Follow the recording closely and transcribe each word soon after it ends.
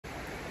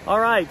All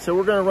right, so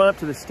we're gonna run up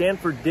to the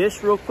Stanford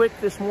dish real quick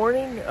this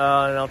morning, and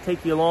I'll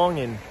take you along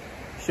and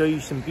show you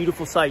some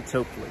beautiful sights,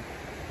 hopefully.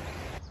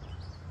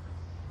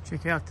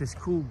 Check out this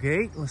cool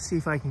gate. Let's see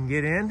if I can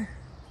get in. It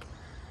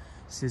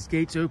says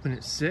gates open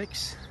at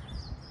 6,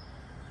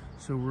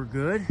 so we're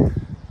good.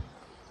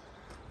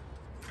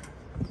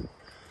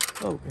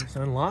 Oh, it's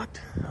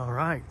unlocked. All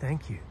right,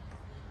 thank you.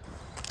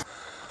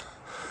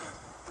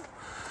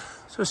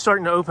 So it's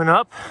starting to open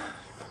up.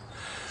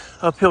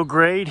 Uphill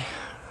grade.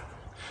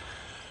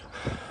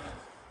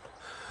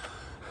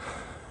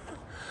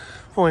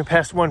 Only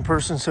passed one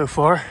person so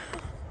far.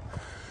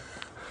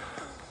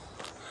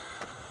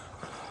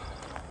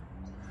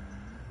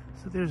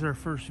 So there's our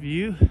first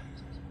view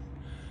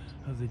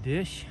of the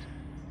dish.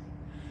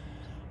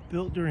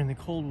 Built during the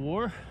Cold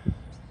War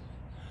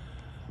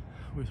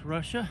with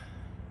Russia.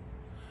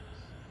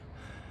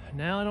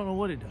 Now I don't know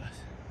what it does.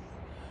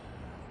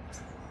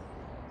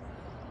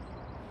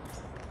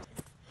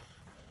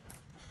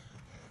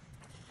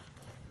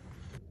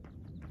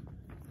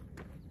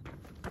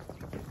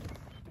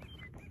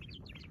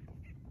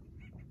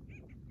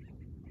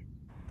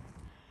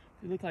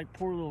 They look like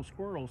poor little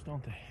squirrels,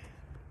 don't they?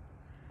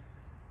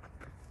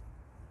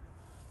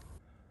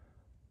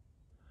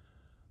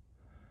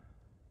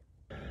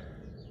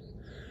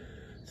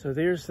 So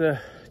there's the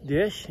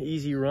dish,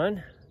 easy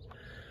run,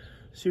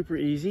 super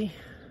easy.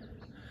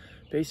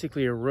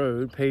 Basically a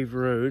road, paved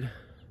road,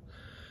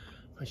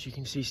 but you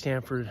can see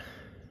Stanford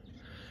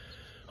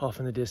off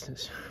in the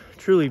distance.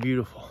 Truly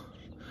beautiful.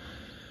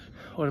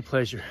 What a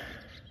pleasure.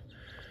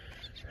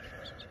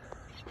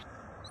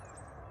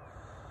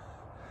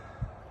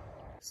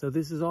 So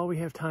this is all we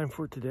have time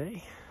for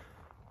today.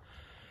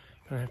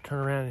 Gonna have to turn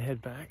around and head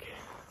back.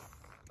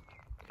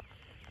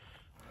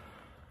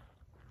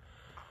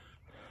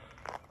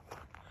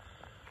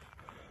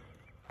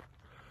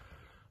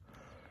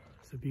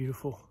 It's a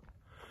beautiful,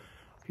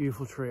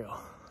 beautiful trail.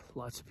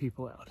 Lots of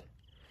people out.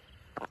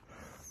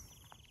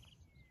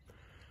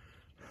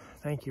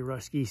 Thank you,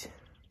 Ruskies.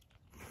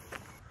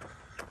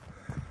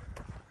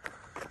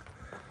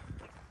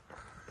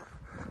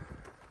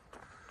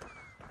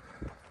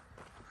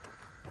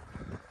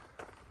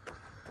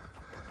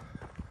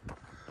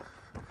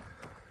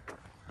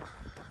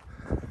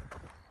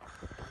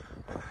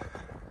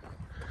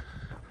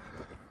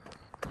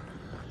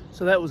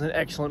 So that was an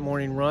excellent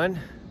morning run.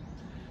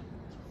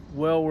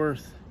 Well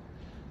worth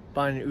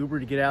buying an Uber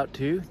to get out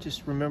to.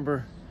 Just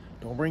remember,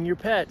 don't bring your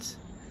pets.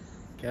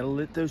 Gotta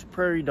let those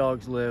prairie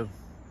dogs live.